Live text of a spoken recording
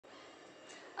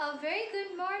A very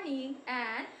good morning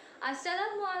and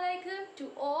Assalamu alaikum to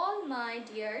all my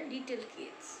dear little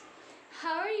kids.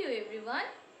 How are you everyone?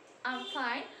 I'm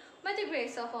fine by the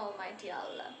grace of Almighty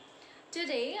Allah.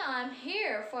 Today I'm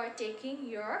here for taking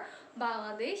your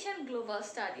Bangladesh and Global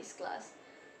Studies class.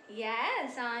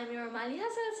 Yes, I'm your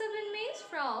Maliha Salsabin Maze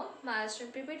from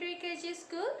Milestone Preparatory KG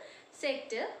School,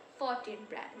 Sector 14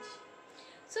 branch.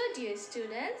 So dear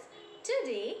students,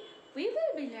 today we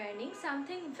will be learning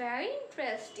something very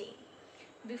interesting.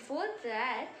 Before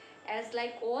that, as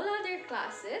like all other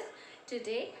classes,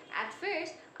 today at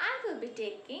first I will be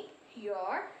taking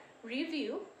your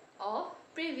review of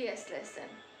previous lesson.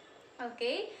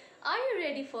 Okay, are you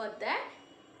ready for that?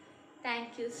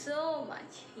 Thank you so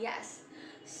much. Yes.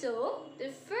 So the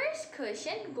first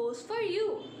question goes for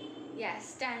you. Yes,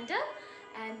 stand up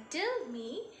and tell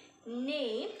me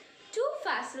name two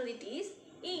facilities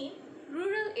in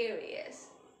rural areas.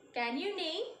 Can you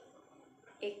name?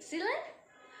 Excellent.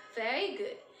 Very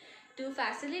good. Two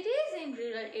facilities in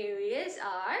rural areas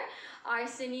are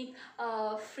arsenic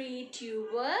free tube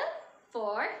well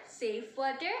for safe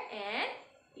water and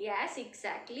yes,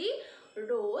 exactly,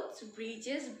 roads,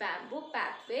 bridges, bamboo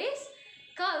pathways,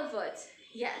 culverts.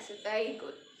 Yes, very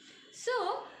good. So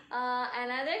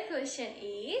another question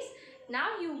is,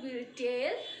 now you will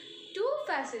tell two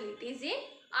facilities in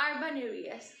urban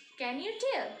areas. Can you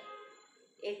tell?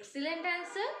 Excellent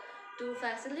answer. Two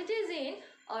facilities in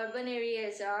urban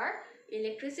areas are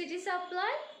electricity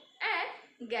supply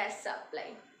and gas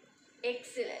supply.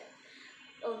 Excellent.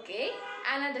 Okay,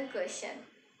 another question.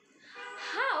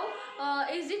 How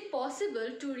is it possible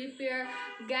to repair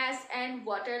gas and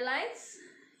water lines?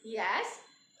 Yes,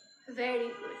 very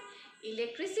good.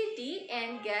 Electricity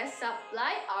and gas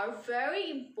supply are very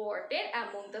important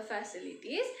among the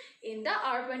facilities in the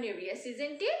urban areas,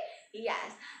 isn't it?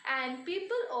 Yes, and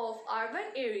people of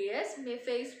urban areas may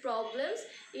face problems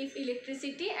if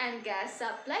electricity and gas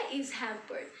supply is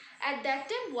hampered. At that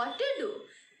time, what to do?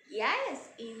 Yes,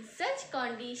 in such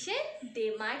condition,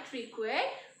 they might require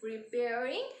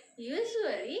repairing.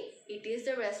 Usually, it is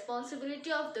the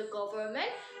responsibility of the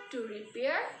government to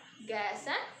repair gas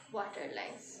and water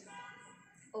lines.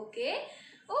 Okay.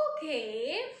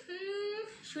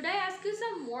 Should I ask you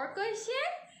some more questions?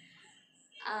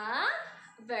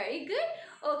 Very good.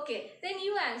 Okay, then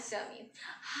you answer me.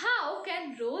 How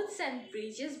can roads and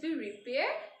bridges be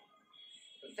repaired?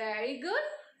 Very good.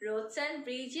 Roads and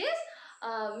bridges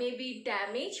may be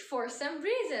damaged for some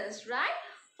reasons, right?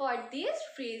 For this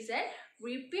reason,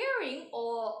 repairing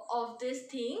all of these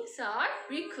things are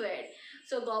required.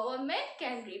 So government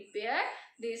can repair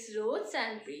these roads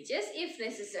and bridges if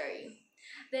necessary.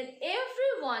 Then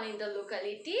everyone in the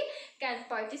locality can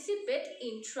participate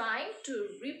in trying to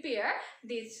repair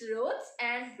these roads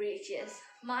and bridges.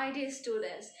 My dear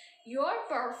students, your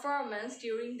performance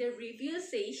during the review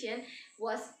session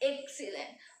was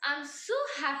excellent. I'm so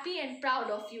happy and proud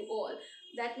of you all.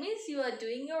 That means you are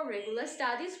doing your regular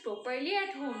studies properly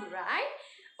at home, right?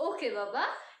 Okay, Baba.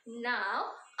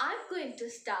 Now I'm going to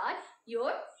start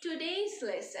your today's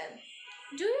lesson.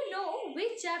 Do you know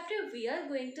which chapter we are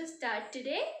going to start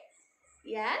today?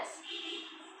 Yes?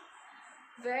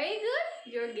 Very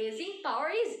good. Your guessing power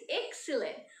is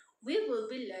excellent. We will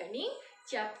be learning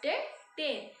chapter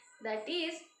 10, that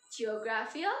is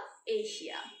Geography of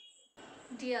Asia.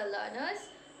 Dear learners,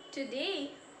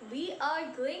 today we are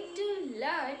going to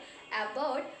learn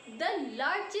about the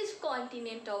largest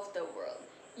continent of the world.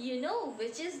 You know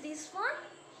which is this one?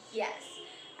 Yes.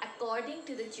 According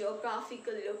to the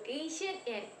geographical location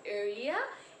and area,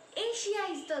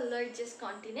 Asia is the largest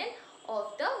continent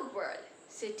of the world.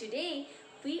 So today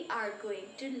we are going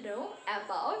to know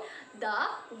about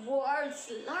the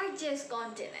world's largest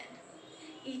continent.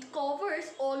 It covers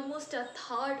almost a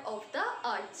third of the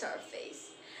Earth's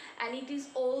surface, and it is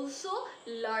also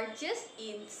largest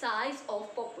in size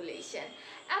of population.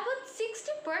 About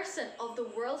 60% of the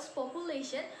world's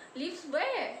population lives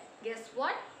where? Guess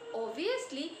what?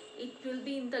 Obviously, it will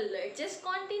be in the largest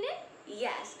continent.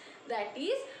 Yes, that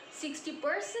is 60%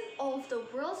 of the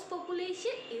world's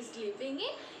population is living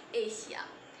in Asia.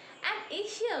 And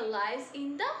Asia lies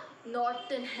in the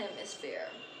northern hemisphere.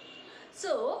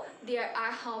 So, there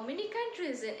are how many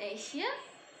countries in Asia?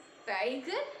 Very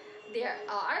good. There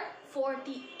are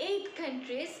 48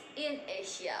 countries in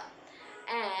Asia.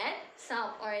 And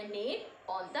some are named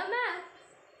on the map.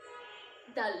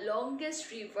 The longest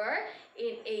river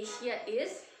in Asia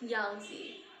is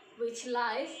Yangtze, which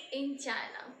lies in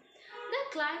China.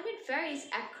 The climate varies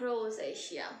across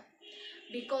Asia.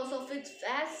 Because of its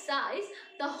vast size,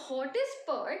 the hottest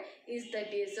part is the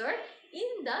desert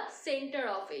in the center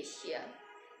of Asia.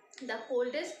 The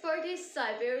coldest part is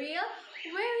Siberia,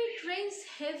 where it rains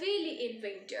heavily in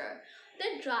winter.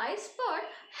 The dry spot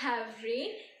have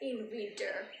rain in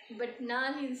winter, but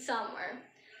none in summer.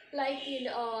 Like in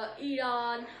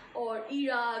Iran or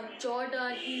Iraq,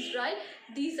 Jordan, Israel,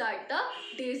 these are the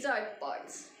desert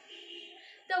parts.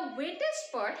 The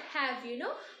wettest part have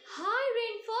high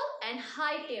rainfall and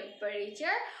high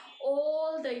temperature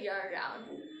all the year round.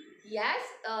 Yes,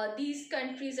 these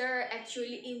countries are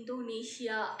actually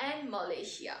Indonesia and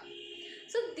Malaysia.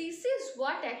 So this is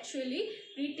what actually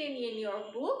written in your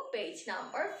book, page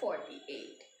number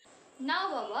 48.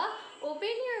 Now Baba, open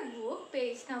your book,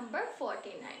 page number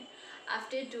 49.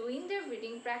 After doing the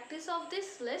reading practice of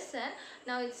this lesson,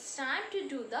 now it's time to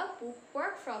do the book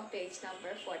work from page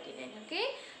number 49. Okay,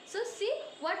 so see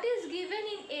what is given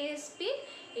in ASP.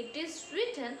 It is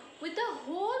written with the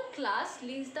whole class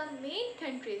lists the main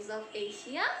countries of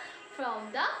Asia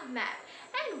from the map.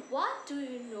 And what do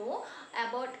you know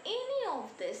about any of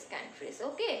these countries?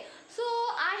 Okay, so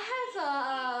I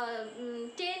have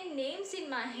 10 names in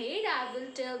my head. I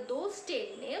will tell those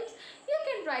 10 names. You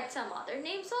can write some other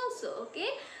names also. Okay,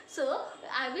 so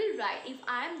I will write, if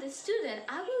I am the student,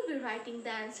 I will be writing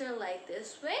the answer like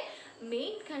this way.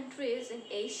 Main countries in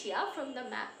Asia from the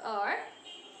map are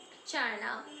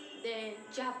China, then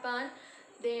Japan,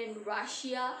 then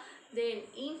Russia, then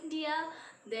India,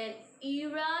 then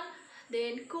Iran,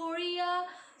 then Korea,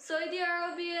 Saudi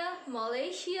Arabia,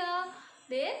 Malaysia,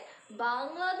 then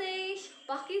Bangladesh,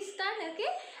 Pakistan,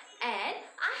 okay? And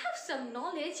I have some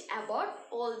knowledge about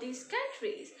all these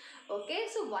countries. Okay,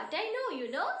 so what I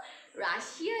know,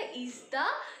 Russia is the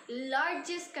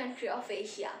largest country of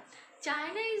Asia.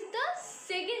 China is the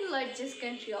second largest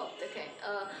country of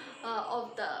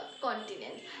the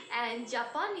continent, and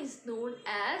Japan is known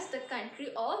as the country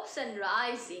of sun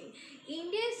rising.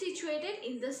 India is situated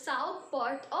in the south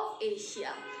part of Asia,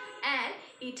 and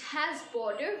it has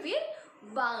border with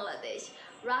Bangladesh.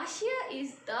 Russia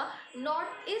is the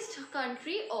northeast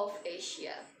country of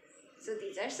Asia. So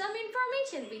these are some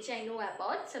information which I know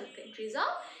about some countries of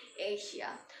Asia.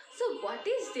 So what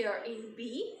is there in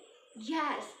B?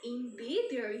 Yes, in B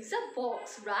there is a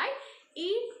box, right?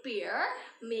 Eat pair,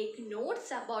 make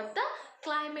notes about the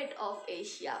climate of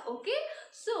Asia. Okay,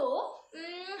 so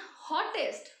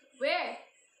hottest, where?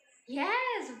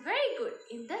 Yes, very good.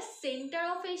 In the center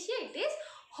of Asia it is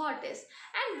hottest.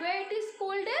 And where it is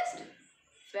coldest?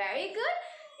 Very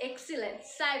good, excellent,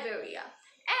 Siberia.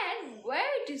 And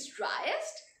where it is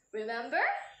driest? Remember?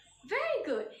 Very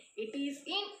good, it is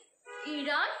in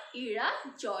Iran,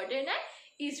 Iraq, Jordan and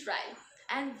Israel.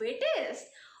 And wettest?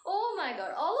 Oh my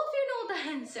god, all of you know the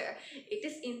answer. It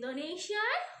is Indonesia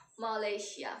and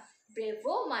Malaysia.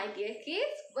 Bravo, my dear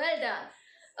kids. Well done.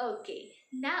 Okay,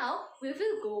 now we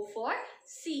will go for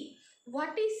C.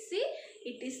 What is C?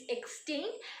 It is extent,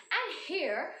 and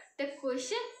here the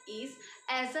question is,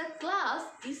 as a class,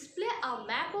 display a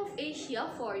map of Asia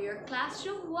for your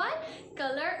classroom. One,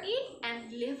 color it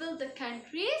and label the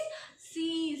countries,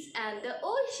 seas and the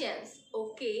oceans.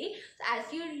 Okay,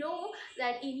 as you know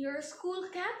that in your school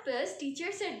campus,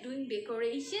 teachers are doing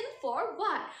decoration for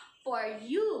what? For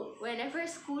you. Whenever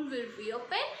school will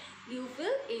reopen, you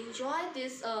will enjoy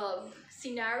these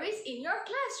scenarios in your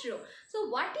classroom. So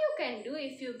what you can do,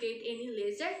 if you get any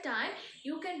leisure time,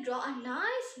 you can draw a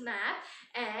nice map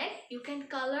and you can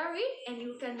color it and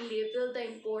you can label the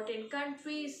important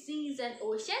countries, seas and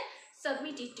ocean.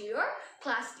 Submit it to your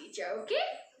class teacher. Okay,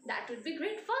 that would be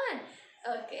great fun.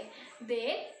 Okay,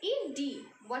 then in D,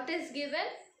 what is given?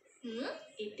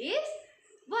 It is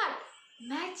what?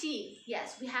 Matching.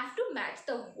 Yes, we have to match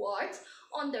the words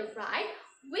on the right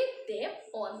with them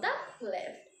on the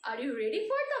left. Are you ready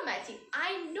for the matching?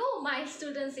 I know my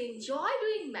students enjoy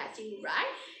doing matching,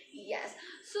 right? Yes.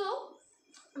 So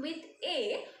with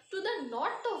A, to the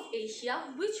north of Asia,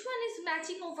 which one is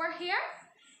matching over here?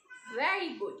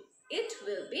 Very good. It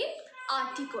will be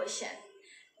Arctic Ocean.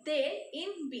 Then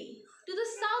in B, to the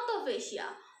south of Asia,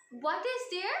 what is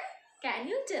there? Can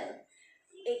you tell?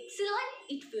 Excellent.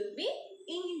 It will be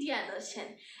Indian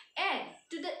Ocean. And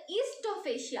to the east of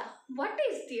Asia, what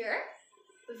is there?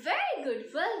 Very good,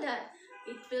 well done.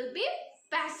 It will be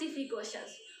Pacific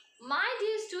Oceans. My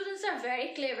dear students are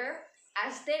very clever,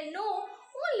 as they know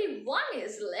only one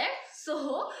is left.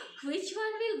 So which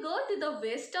one will go to the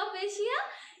west of Asia?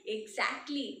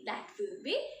 Exactly, that will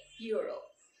be Europe.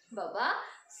 Baba,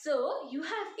 so you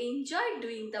have enjoyed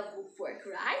doing the book work,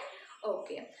 right?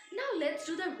 Okay, now let's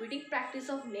do the reading practice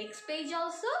of next page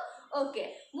also.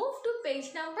 Okay, move to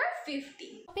page number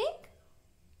 50. Topic?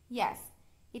 Yes,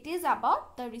 it is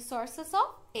about the resources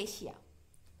of Asia.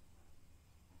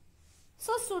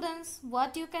 So students,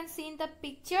 what you can see in the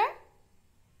picture?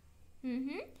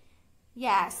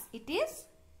 Yes, it is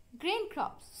grain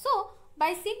crops. So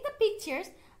by seeing the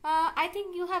pictures, I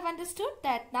think you have understood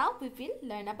that now we will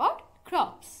learn about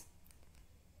crops.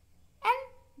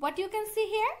 And what you can see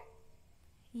here?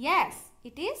 Yes,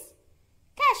 it is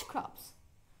cash crops.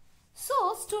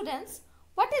 So students,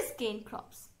 what is grain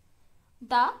crops?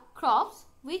 The crops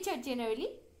which are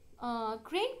generally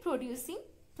grain producing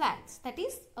plants. That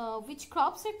is, which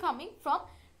crops are coming from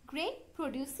grain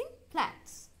producing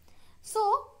plants.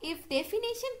 So if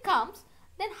definition comes,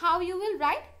 then how you will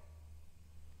write?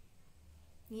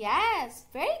 Yes,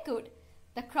 very good.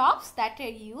 The crops that are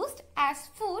used as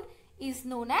food is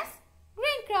known as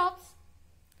grain crops.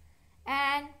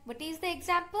 And what is the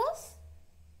examples?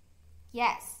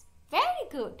 Yes, very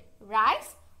good.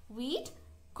 Rice, wheat,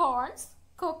 corns,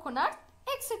 coconut,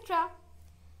 etc.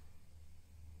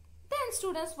 Then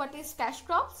students, what is cash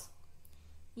crops?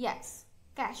 Yes,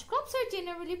 cash crops are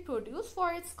generally produced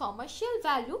for its commercial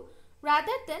value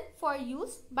rather than for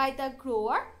use by the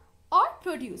grower or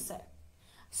producer.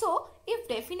 So, if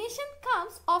definition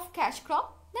comes of cash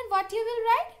crop, then what you will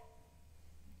write?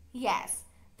 Yes,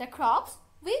 the crops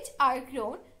which are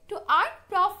grown to earn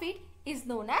profit is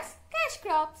known as cash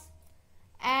crops.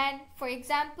 And for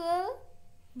example,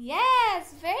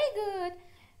 yes, very good.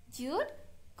 Jute,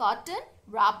 cotton,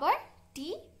 rubber,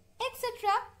 tea, etc.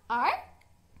 are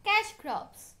cash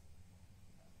crops.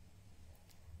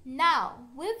 Now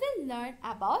we will learn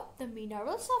about the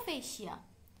minerals of Asia.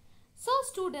 So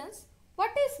students,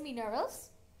 what is minerals?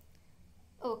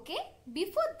 Okay,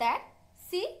 before that,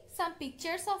 see some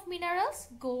pictures of minerals.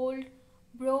 Gold,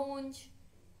 bronze,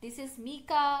 this is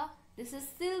mica, this is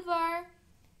silver.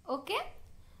 Okay,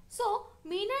 so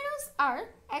minerals are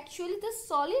actually the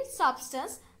solid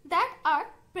substance that are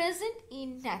present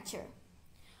in nature.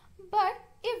 But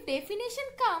if definition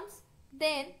comes,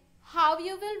 then how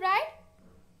you will write?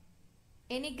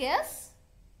 Any guess?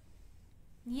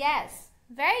 Yes,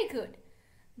 very good.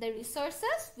 The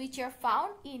resources which are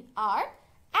found in earth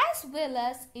as well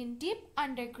as in deep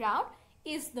underground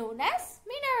is known as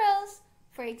minerals.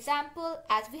 For example,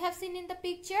 as we have seen in the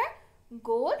picture,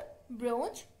 gold,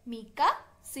 bronze, mica,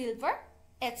 silver,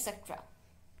 etc.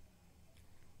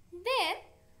 Then,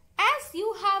 as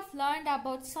you have learned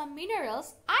about some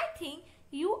minerals, I think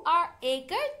you are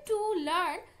eager to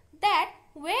learn that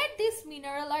where these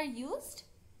minerals are used.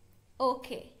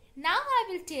 Okay, now I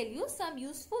will tell you some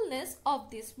usefulness of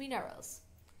these minerals.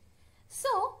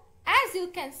 So, as you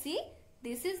can see,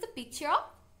 this is the picture of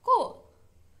coal.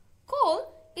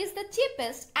 Coal is the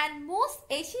cheapest and most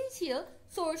essential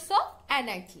source of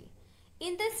energy.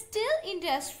 In the steel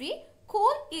industry,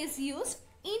 coal is used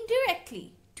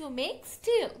indirectly to make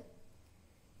steel.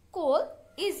 Coal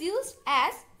is used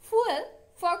as fuel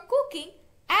for cooking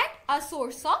and a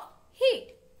source of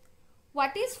heat.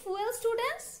 What is fuel,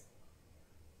 students?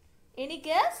 Any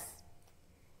guess?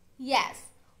 Yes,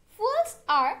 fuels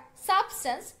are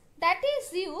substance that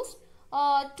is used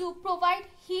to provide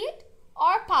heat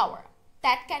or power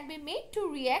that can be made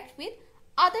to react with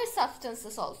other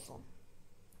substances also.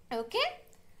 Okay,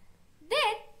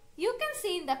 then you can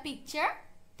see in the picture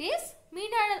this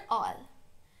mineral oil.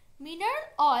 Mineral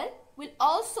oil will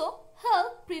also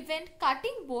help prevent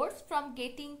cutting boards from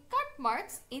getting cut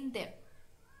marks in them.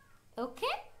 Okay,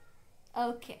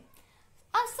 okay.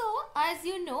 So as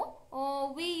you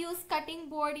know, we use cutting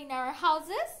board in our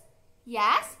houses.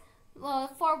 Yes,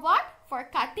 for what? For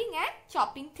cutting and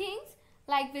chopping things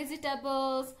like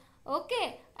vegetables,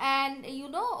 okay, and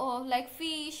like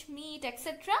fish, meat,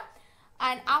 etc.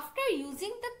 And after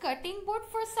using the cutting board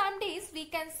for some days, we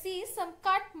can see some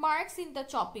cut marks in the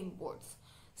chopping boards.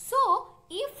 So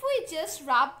if we just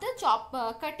rub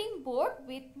the cutting board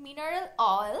with mineral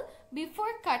oil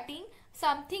before cutting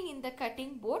something in the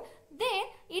cutting board, then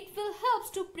it will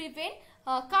help to prevent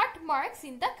cut marks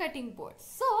in the cutting board.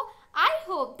 So I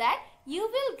hope that you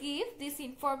will give this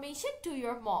information to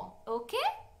your mom. Okay?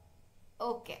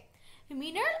 Okay.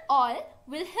 Mineral oil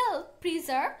will help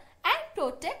preserve and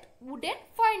protect wooden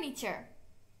furniture.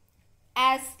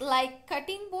 As like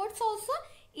cutting boards also,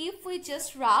 if we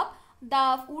just rub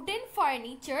the wooden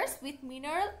furnitures with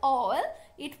mineral oil,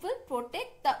 it will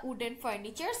protect the wooden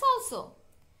furnitures also.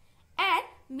 And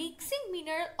mixing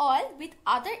mineral oil with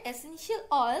other essential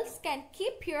oils can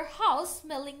keep your house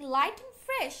smelling light and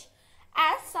fresh.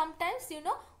 As sometimes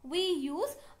we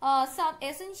use some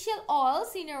essential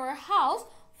oils in our house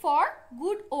for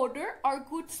good odor or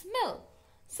good smell.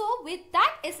 So with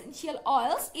that essential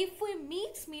oils, if we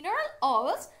mix mineral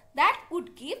oils, that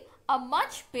would give a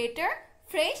much better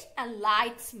fresh and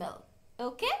light smell.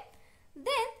 Okay,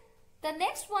 then The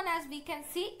next one, as we can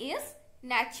see, is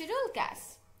natural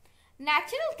gas.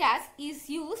 Natural gas is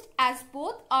used as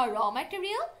both a raw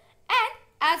material and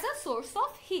as a source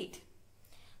of heat.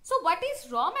 So what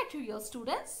is raw material,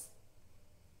 students?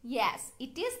 Yes,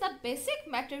 it is the basic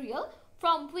material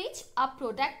from which a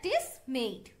product is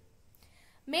made.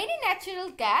 Many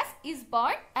natural gas is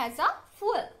burned as a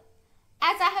fuel.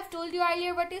 As I have told you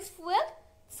earlier, what is fuel?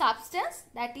 Substance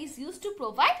that is used to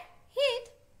provide heat.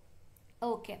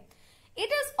 Okay. It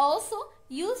is also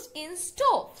used in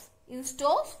stoves. In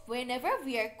stoves, whenever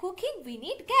we are cooking, we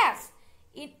need gas.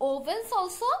 In ovens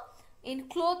also, in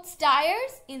clothes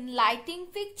dryers, in lighting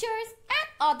fixtures and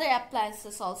other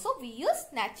appliances also we use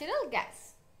natural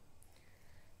gas.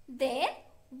 Then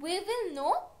we will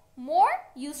know more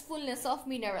usefulness of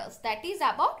minerals, that is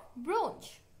about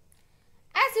bronze.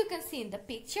 As you can see in the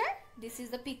picture, this is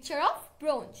the picture of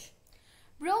bronze.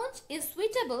 Bronze is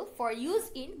suitable for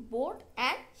use in boat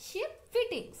and ship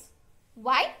fittings.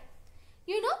 Why?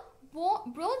 You know,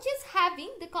 bronze is having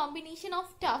the combination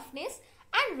of toughness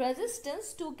and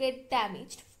resistance to get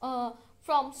damaged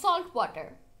from salt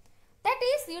water. That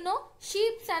is, you know,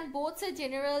 ships and boats are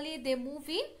generally, they move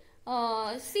in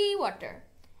sea water,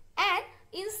 and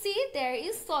in sea there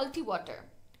is salty water.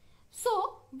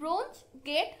 So bronze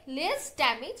get less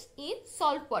damage in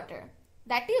salt water.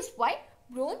 That is why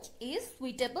bronze is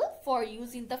suitable for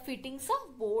use in the fittings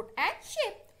of boat and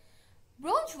ship.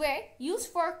 Bronze were used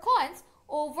for coins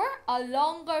over a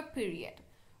longer period.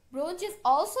 Bronze is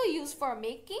also used for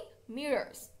making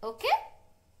mirrors. Okay?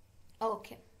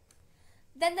 Okay.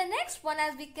 Then the next one,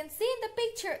 as we can see in the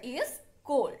picture, is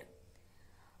gold.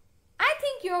 I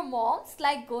think your moms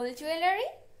like gold jewelry.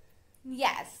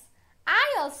 Yes,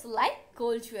 I also like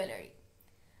gold jewelry.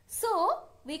 So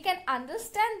we can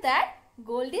understand that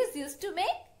gold is used to make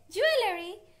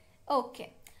jewelry.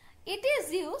 Okay. It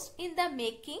is used in the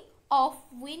making of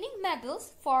winning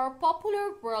medals for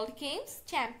popular world games,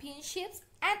 championships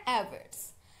and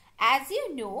awards. As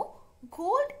you know,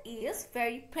 gold is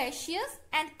very precious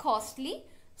and costly.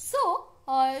 So,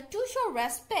 to show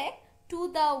respect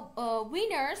to the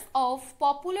winners of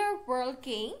popular world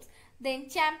games, then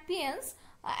champions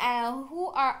who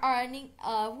are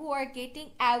who are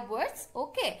getting awards,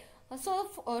 okay. So,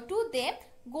 to them,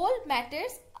 gold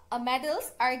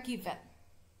medals are given,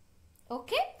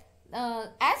 okay,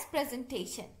 as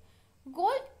presentation.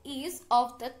 Gold is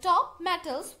of the top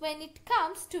metals when it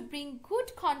comes to being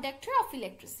good conductor of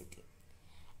electricity.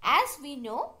 As we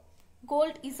know,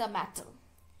 gold is a metal.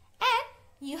 And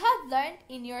you have learned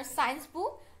in your science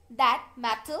book that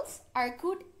metals are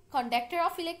good conductor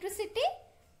of electricity.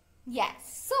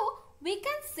 Yes, so we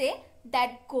can say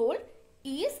that gold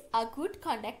is a good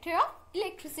conductor of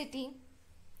electricity.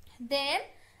 Then,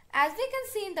 as we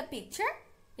can see in the picture,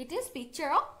 it is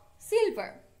picture of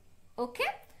silver. Okay?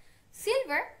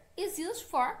 Silver is used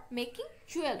for making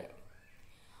jewelry.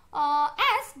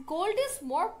 As gold is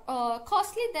more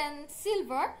costly than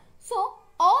silver, so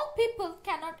all people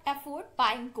cannot afford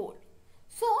buying gold.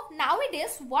 So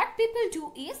nowadays what people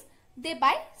do is they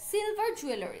buy silver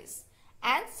jewelries,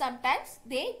 and sometimes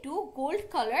they do gold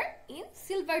color in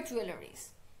silver jewelries.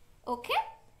 Okay?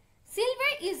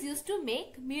 Silver is used to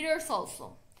make mirrors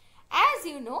also. As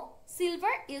you know,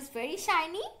 silver is very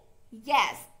shiny.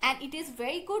 Yes, and it is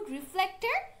very good reflector.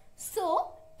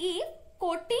 So if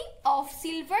coating of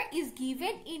silver is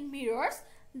given in mirrors,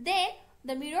 then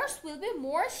the mirrors will be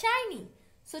more shiny.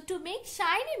 So to make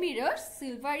shiny mirrors,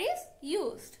 silver is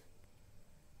used.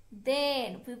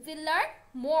 Then we will learn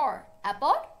more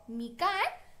about mica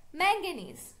and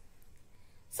manganese.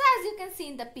 So as you can see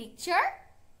in the picture,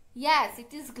 yes,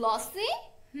 it is glossy.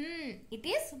 It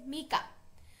is mica.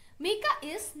 Mica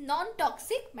is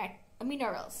non-toxic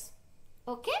minerals.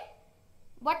 Okay?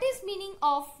 What is meaning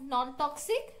of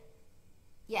non-toxic?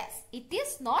 Yes, it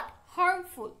is not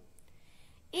harmful.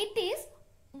 It is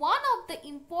one of the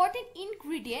important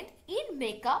ingredient in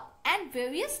makeup and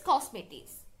various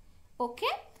cosmetics. Okay?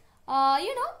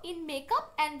 You know, in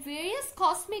makeup and various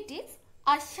cosmetics,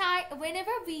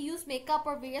 whenever we use makeup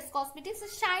or various cosmetics, a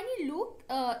shiny look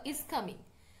is coming.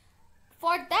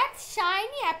 For that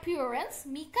shiny appearance,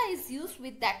 mica is used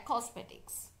with that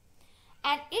cosmetics.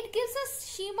 And it gives a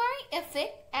shimmery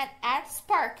effect and adds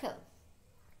sparkle.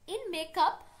 In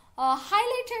makeup,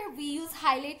 highlighter, we use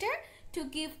highlighter to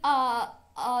give a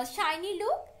shiny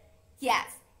look. Yes,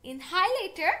 in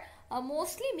highlighter,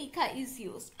 mostly mica is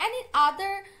used. And in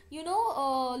other, you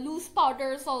know, loose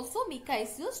powders also mica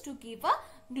is used to give a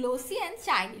glossy and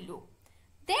shiny look.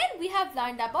 Then we have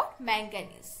learned about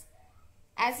manganese.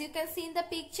 As you can see in the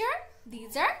picture,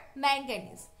 these are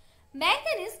manganese.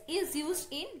 Manganese is used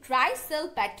in dry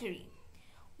cell battery.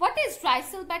 What is dry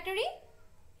cell battery?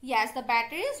 Yes, the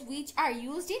batteries which are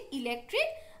used in electric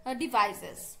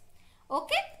devices.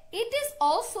 Okay, it is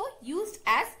also used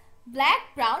as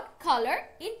black-brown color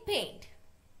in paint.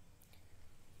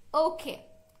 Okay,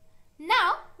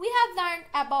 now we have learned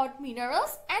about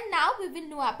minerals and now we will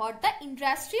know about the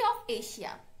industry of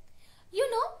Asia. You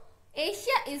know,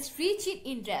 Asia is rich in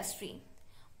industry.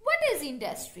 What is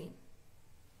industry?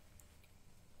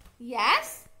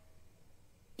 Yes,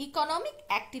 economic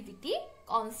activity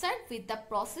concerned with the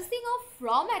processing of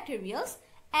raw materials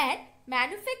and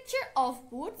manufacture of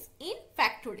goods in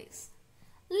factories.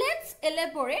 Let's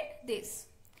elaborate this.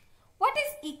 What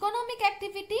is economic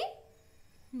activity?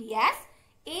 Yes,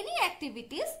 any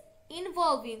activities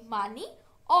involving money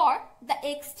or the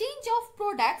exchange of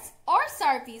products or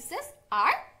services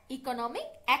are economic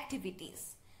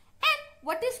activities. And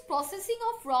what is processing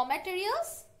of raw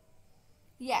materials?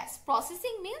 Yes,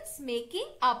 processing means making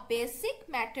a basic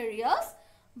materials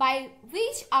by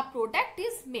which a product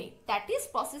is made. That is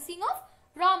processing of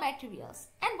raw materials.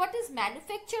 And what is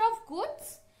manufacture of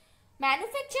goods?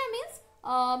 Manufacture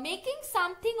means making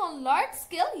something on large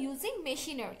scale using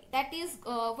machinery. That is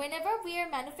whenever we are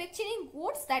manufacturing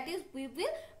goods, that is we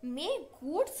will make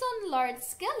goods on large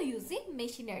scale using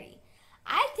machinery.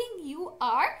 I think you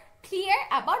are clear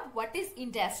about what is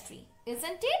industry,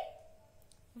 isn't it?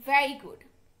 Very good.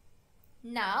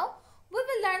 Now we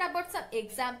will learn about some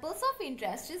examples of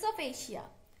industries of Asia.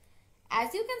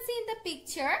 As you can see in the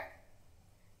picture,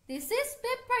 this is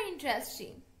paper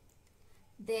industry.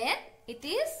 Then it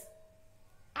is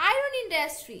iron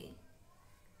industry.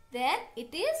 Then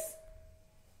it is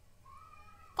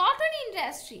cotton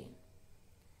industry.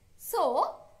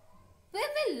 So we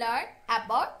will learn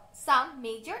about some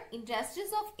major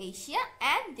industries of Asia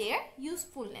and their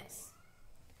usefulness.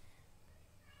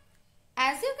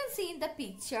 As you can see in the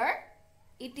picture,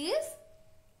 it is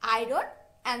iron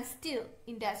and steel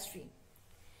industry.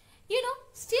 You know,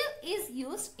 steel is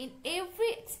used in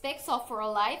every aspects of our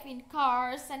life, in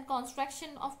cars and construction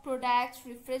of products,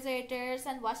 refrigerators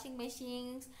and washing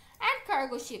machines and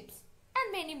cargo ships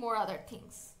and many more other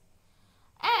things.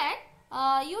 And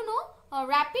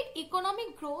rapid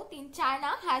economic growth in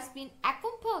China has been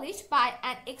accomplished by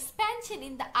an expansion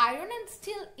in the iron and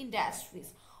steel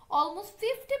industries. Almost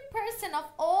 50% of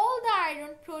all the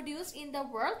iron produced in the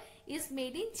world is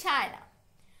made in China.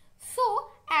 So,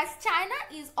 as China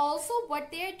is also what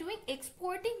they are doing,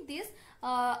 exporting this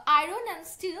iron and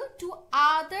steel to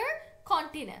other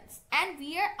continents, and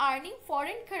we are earning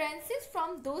foreign currencies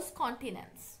from those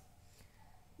continents.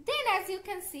 Then as you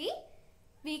can see,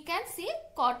 we can see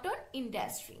cotton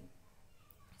industry.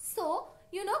 So,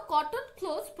 you know, cotton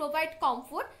clothes provide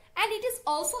comfort and it is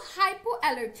also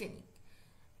hypoallergenic.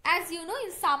 As you know,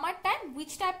 in summertime,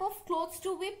 which type of clothes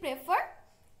do we prefer?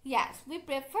 Yes, we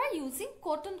prefer using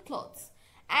cotton clothes.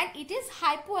 And it is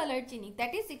hypoallergenic.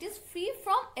 That is, it is free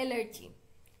from allergy.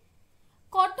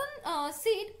 Cotton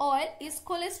seed oil is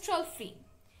cholesterol free.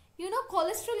 You know,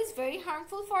 cholesterol is very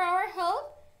harmful for our health.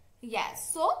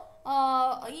 Yes, so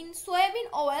in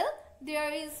soybean oil,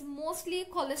 there is mostly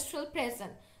cholesterol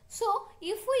present. So,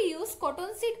 if we use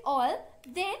cottonseed oil,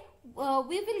 then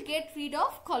we will get rid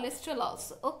of cholesterol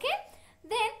also. Okay.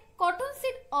 Then,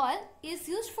 cottonseed oil is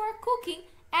used for cooking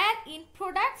and in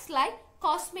products like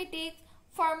cosmetics,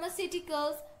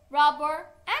 pharmaceuticals, rubber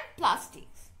and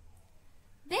plastics.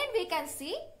 Then we can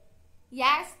see,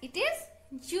 yes, it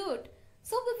is jute.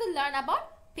 So, we will learn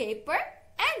about paper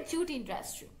and jute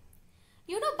industry.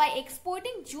 You know, by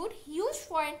exporting jute, huge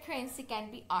foreign currency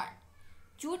can be earned.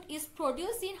 Jute is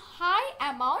produced in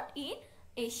high amount in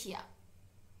Asia.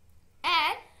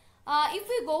 And if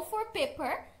we go for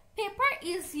paper, paper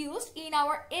is used in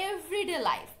our everyday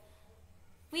life.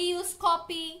 We use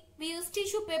copy, we use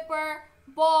tissue paper,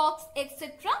 box,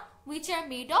 etc. which are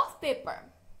made of paper.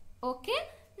 Okay.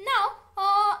 Now,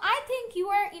 I think you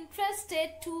are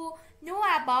interested to know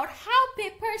about how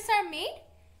papers are made.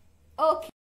 Okay.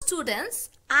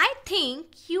 Students, I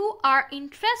think you are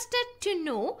interested to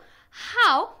know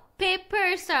how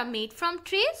papers are made from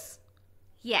trees.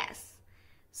 Yes.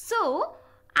 So,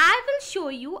 I will show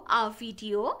you a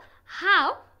video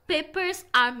how papers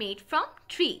are made from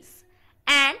trees.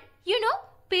 And you know,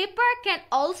 paper can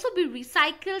also be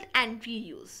recycled and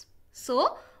reused.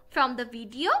 So, from the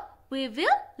video, we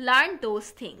will learn those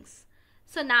things.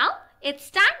 So, now it's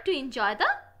time to enjoy the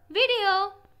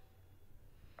video.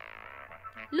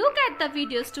 Look at the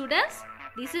video, students.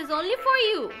 This is only for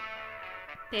you.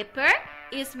 Paper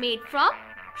is made from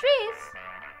trees.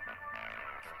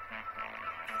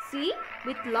 See,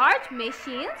 with large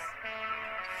machines,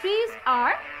 trees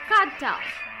are cut down.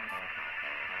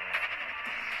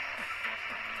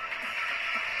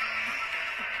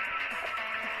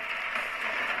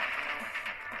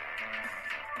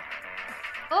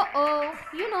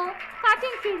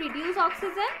 cutting tree reduce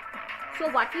oxygen. So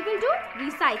what we will do?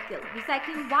 Recycle.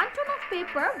 Recycling 1 ton of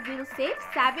paper will save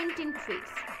 17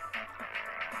 trees.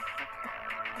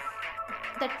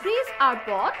 The trees are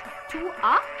brought to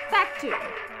a factory.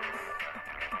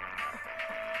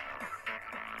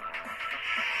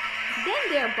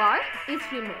 Then their bark is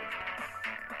removed.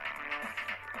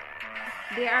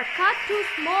 They are cut to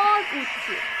small wood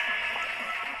chips.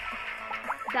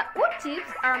 The wood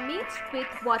chips are mixed with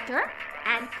water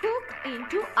and cooked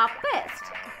into a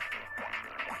paste.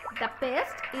 The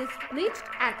paste is bleached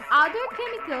and other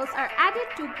chemicals are added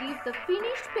to give the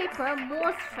finished paper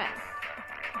more strength.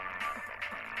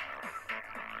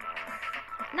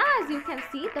 Now as you can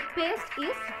see, the paste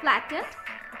is flattened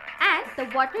and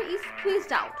the water is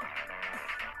squeezed out.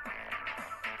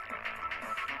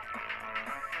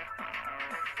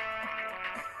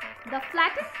 The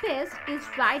flattened paste is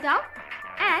dried out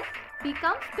and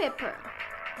becomes paper.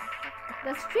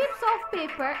 The strips of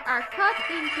paper are cut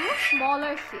into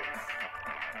smaller sheets.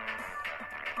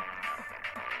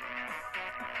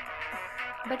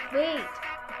 But wait,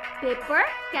 paper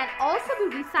can also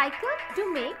be recycled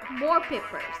to make more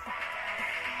papers.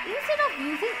 Instead of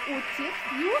using wood chips,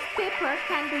 used paper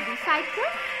can be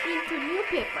recycled into new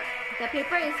paper. The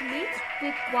paper is mixed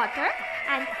with water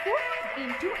and cooked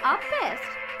into a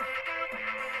paste.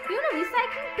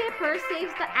 Recycling paper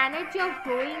saves the energy of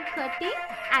growing, cutting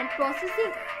and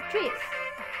processing trees.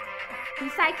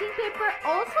 Recycling paper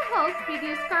also helps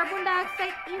reduce carbon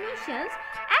dioxide emissions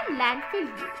and landfill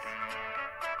use.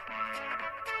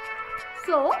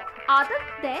 So, other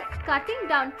than cutting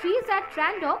down trees at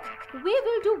random, we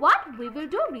will do what? We will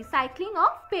do recycling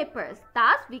of papers.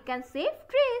 Thus, we can save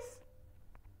trees.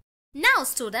 Now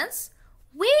students,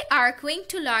 we are going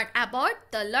to learn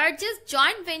about the largest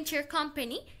joint venture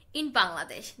company in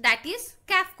Bangladesh, that is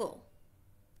CAFCO.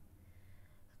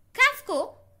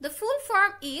 CAFCO, the full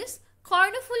form is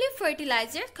Cornfully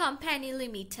Fertilizer Company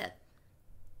Limited.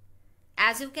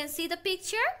 As you can see the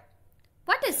picture,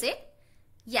 what is it?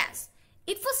 Yes,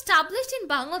 it was established in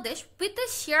Bangladesh with the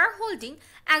shareholding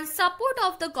and support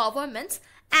of the governments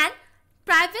and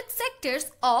private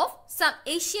sectors of some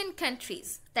Asian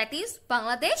countries, that is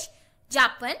Bangladesh,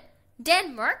 Japan,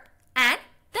 Denmark and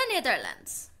the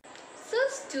Netherlands. So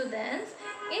students,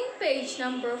 in page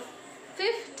number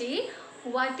 50,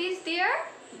 what is there?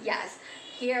 Yes,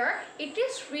 here it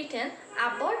is written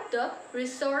about the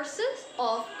resources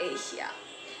of Asia.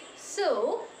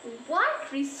 So,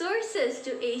 what resources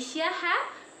do Asia have?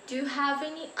 Do you have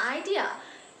any idea?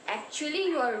 Actually,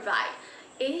 you are right.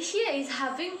 Asia is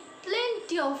having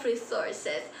plenty of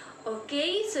resources.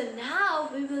 Okay, so now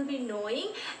we will be knowing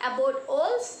about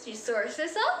all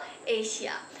resources of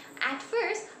Asia. At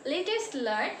first, let us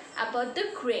learn about the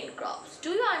grain crops.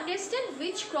 Do you understand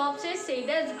which crops are said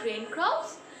as grain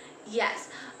crops? Yes,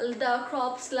 the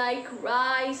crops like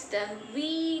rice, then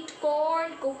wheat,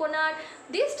 corn, coconut,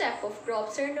 these type of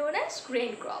crops are known as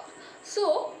grain crops.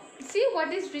 So, see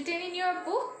what is written in your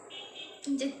book?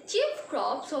 The chief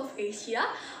crops of Asia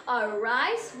are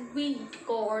rice, wheat,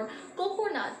 corn,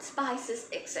 coconut, spices,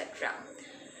 etc.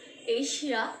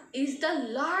 Asia is the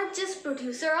largest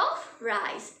producer of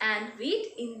rice and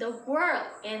wheat in the world,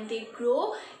 and they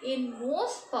grow in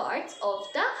most parts of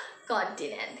the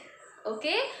continent.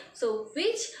 Okay, so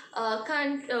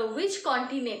which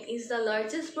continent is the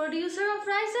largest producer of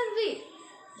rice and wheat?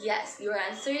 Yes, your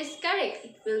answer is correct.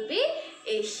 It will be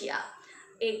Asia.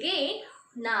 Again,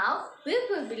 now we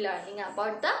will be learning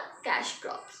about the cash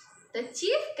crops. The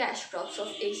chief cash crops of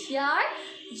Asia are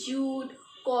jute,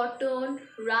 cotton,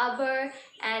 rubber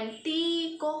and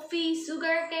tea, coffee,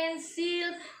 sugarcane,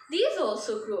 silk. These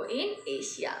also grow in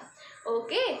Asia.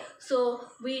 Okay, so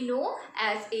we know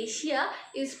as Asia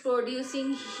is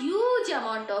producing huge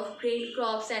amount of grain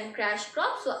crops and cash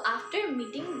crops, so after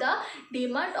meeting the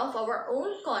demand of our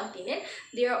own continent,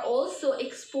 they are also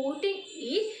exporting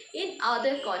it in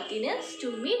other continents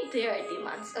to meet their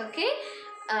demands. Okay,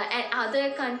 and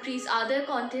other countries, other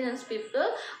continents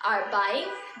people are buying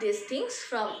these things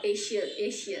from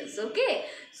Asians. Okay,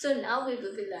 so now we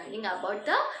will be learning about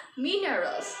the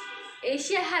minerals.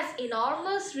 Asia has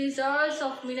enormous reserves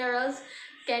of minerals.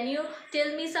 Can you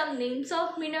tell me some names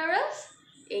of minerals?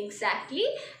 Exactly,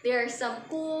 there are some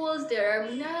coals, there are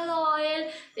mineral oil,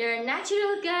 there are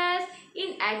natural gas.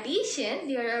 In addition,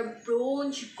 there are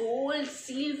bronze, gold,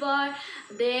 silver,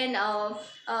 then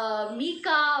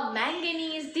mica,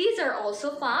 manganese. These are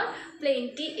also found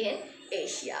plenty in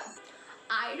Asia.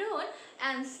 Iron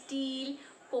and steel,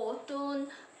 cotton,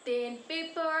 then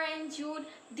paper and jute,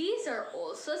 these are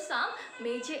also some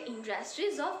major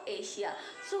industries of Asia.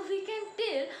 So we can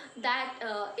tell that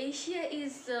Asia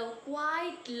is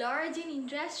quite large in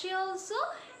industry also?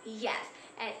 Yes,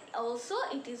 and also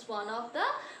it is one of the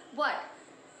what?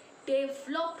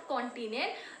 Developed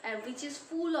continent which is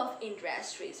full of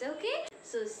industries. Okay,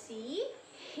 so see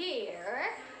here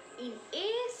in A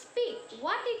speak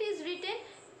what it is written.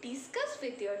 Discuss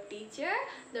with your teacher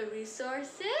the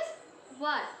resources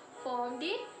what found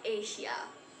in Asia.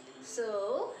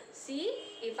 So see,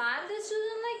 if I am the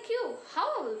student like you,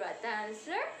 how I will write the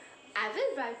answer? I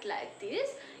will write like this.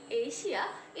 Asia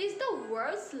is the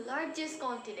world's largest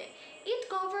continent. It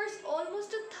covers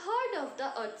almost a third of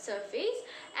the Earth's surface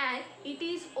and it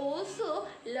is also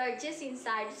largest in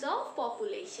size of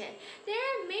population. There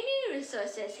are many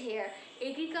resources here.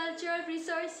 Agricultural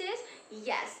resources,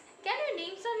 yes. Can you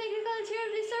name some agricultural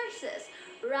resources?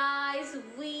 Rice,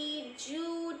 wheat,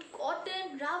 jute,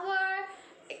 cotton, rubber,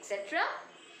 etc.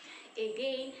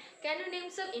 Again, can you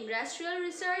name some industrial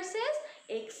resources?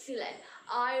 Excellent.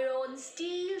 Iron,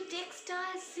 steel,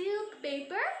 textile, silk,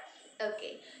 paper.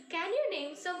 Okay. Can you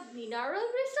name some mineral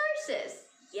resources?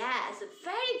 Yes,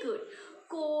 very good.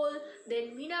 Coal,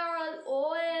 then mineral,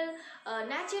 oil,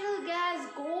 natural gas,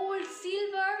 gold,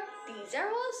 silver. These are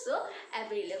also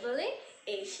available in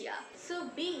Asia. So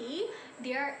B,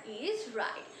 there is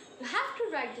right. You have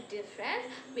to write the difference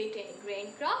between grain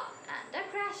crop and a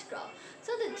cash crop.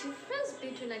 So the difference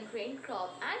between a grain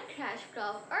crop and cash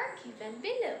crop are given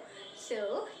below.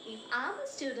 So if I'm a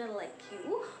student like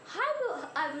you,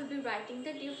 I will be writing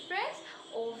the difference.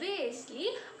 Obviously,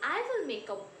 I will make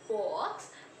a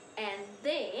box and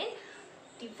then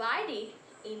divide it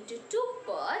into two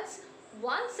parts.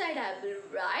 One side I will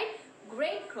write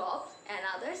grain crops and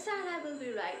other side I will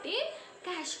be writing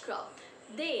cash crop.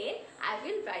 Then I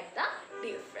will write the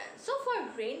difference. So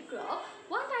for grain crop,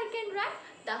 what I can write?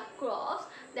 The crops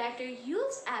that are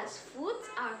used as foods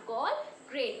are called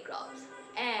grain crops.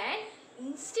 And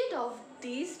instead of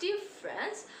this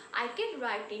difference, I can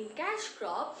write in cash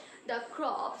crop the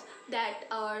crops that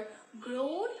are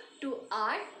grown to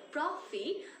earn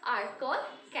profit are called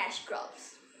cash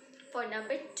crops. For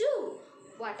number 2,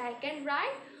 what I can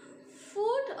write?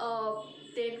 Food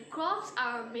then crops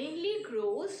are mainly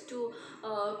grow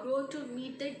to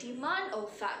meet the demand of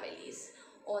families.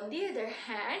 On the other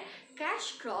hand,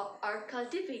 cash crops are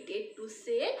cultivated to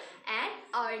sell and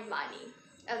earn money.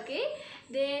 Okay,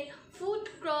 then food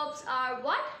crops are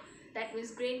what? That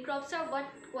means grain crops are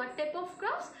what type of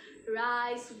crops?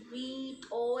 Rice, wheat,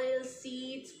 oil,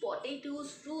 seeds,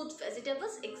 potatoes, fruits,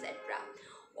 vegetables, etc.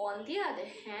 On the other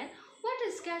hand, what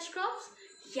is cash crops?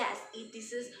 Yes,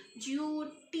 this is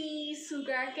jute, tea,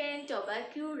 sugarcane,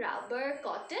 tobacco, rubber,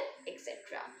 cotton,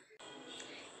 etc.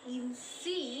 In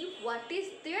C, what is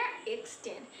their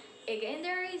extent? Again,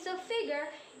 there is a figure.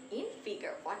 In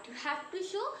figure, what you have to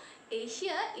show?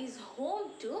 Asia is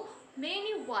home to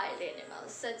many wild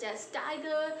animals such as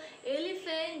tiger,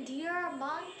 elephant, deer,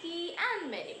 monkey and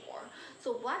many more.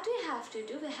 So what we have to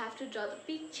do, we have to draw the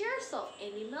pictures of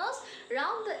animals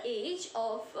around the edge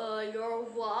of your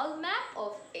wall map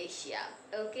of Asia.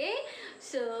 Okay,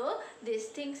 so these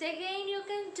things again you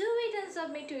can do it and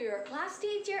submit to your class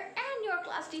teacher and your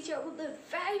class teacher will be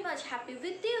very much happy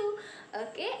with you.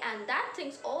 Okay, and that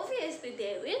things obviously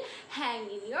they will hang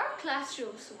in your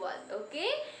classrooms wall. Okay.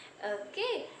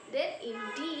 Okay, then in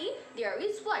D, there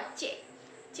is what? Check.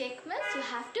 Check means you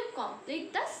have to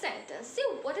complete the sentence. See,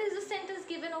 what is the sentence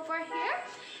given over here?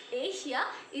 Asia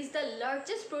is the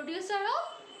largest producer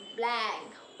of blank.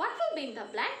 What will be in the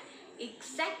blank?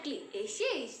 Exactly,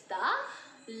 Asia is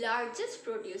the largest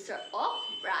producer of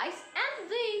rice and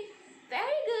wheat.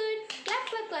 Very good. Clap,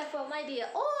 clap, clap for my dear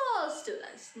all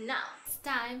students. Now, It's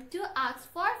time to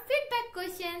ask for feedback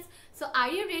questions. So are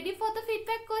you ready for the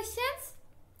feedback questions?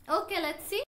 Okay, let's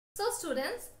see. So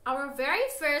students, our very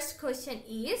first question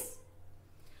is,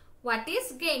 what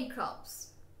is grain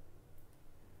crops?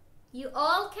 You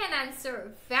all can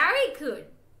answer very good.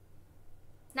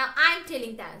 Now I'm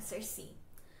telling the answer. See,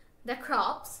 the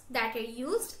crops that are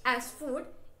used as food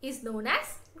is known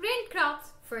as grain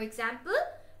crops. For example,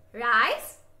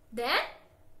 rice, then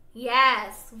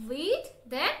yes, wheat,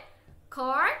 then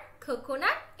corn,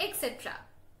 coconut, etc.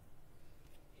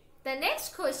 The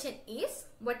next question is,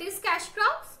 what is cash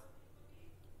crops?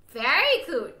 Very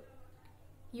good.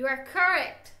 You are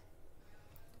correct.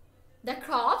 The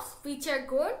crops which are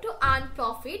going to earn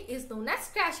profit is known as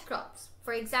cash crops.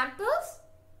 For examples,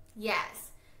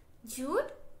 yes,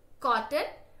 jute, cotton,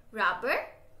 rubber,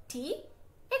 tea,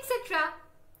 etc.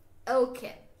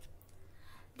 Okay.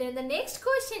 Then the next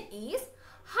question is,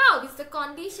 how is the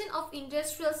condition of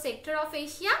industrial sector of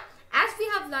Asia? As we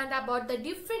have learned about the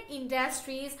different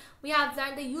industries, we have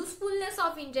learned the usefulness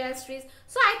of industries.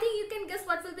 So I think you can guess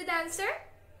what will be the answer.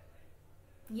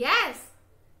 Yes.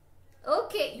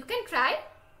 Okay, you can try.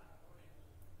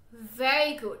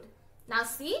 Very good. Now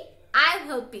see, I am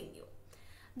helping you.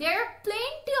 There are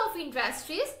plenty of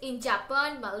industries in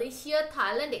Japan, Malaysia,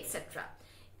 Thailand, etc.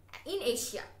 in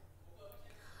Asia.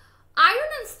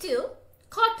 Iron and steel,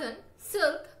 cotton,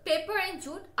 silk, paper and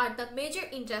jute are the major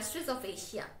industries of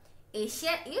Asia.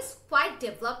 Asia is quite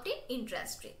developed in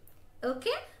industry.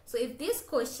 Okay, so if these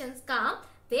questions come,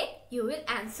 then you will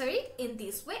answer it in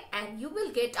this way and you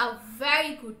will get a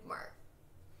very good mark.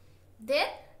 Then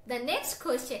the next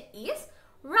question is,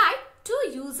 write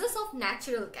 2 uses of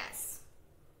natural gas.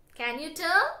 Can you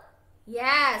tell?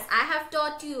 Yes, I have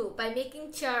taught you by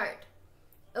making chart.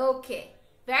 Okay,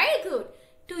 very good.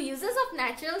 2 uses of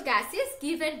natural gas is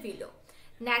given below.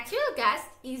 Natural gas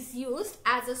is used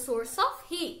as a source of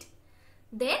heat.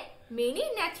 Then many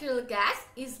natural gas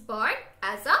is burned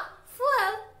as a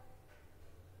fuel.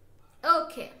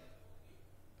 Okay.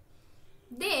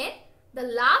 Then the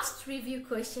last review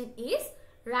question is,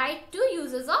 write 2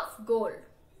 uses of gold.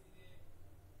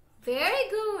 Very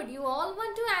good. You all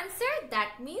want to answer.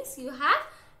 That means you have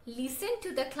listened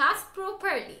to the class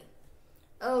properly.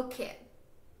 Okay.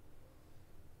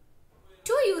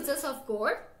 2 uses of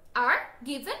gold are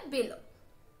given below.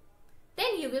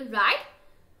 Then you will write,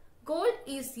 gold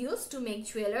is used to make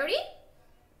jewelry.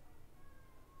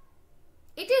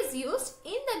 It is used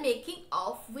in the making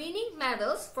of winning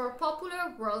medals for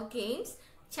popular world games,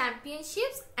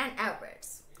 championships and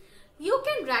awards. You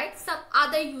can write some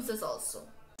other uses also.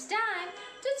 It's time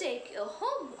to take your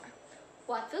homework.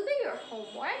 What will be your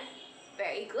homework?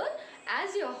 Very good.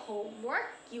 As your homework,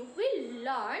 you will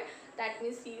learn, that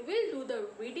means you will do the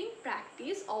reading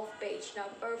practice of page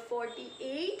number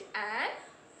 48 and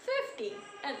 50.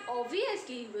 And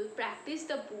obviously, you will practice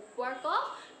the book work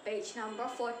of page number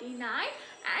 49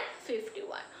 and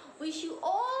 51. Wish you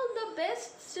all the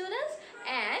best, students.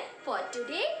 And for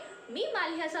today, me,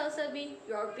 Maliha Salsabin,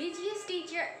 your BGS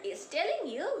teacher, is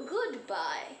telling you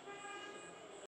goodbye.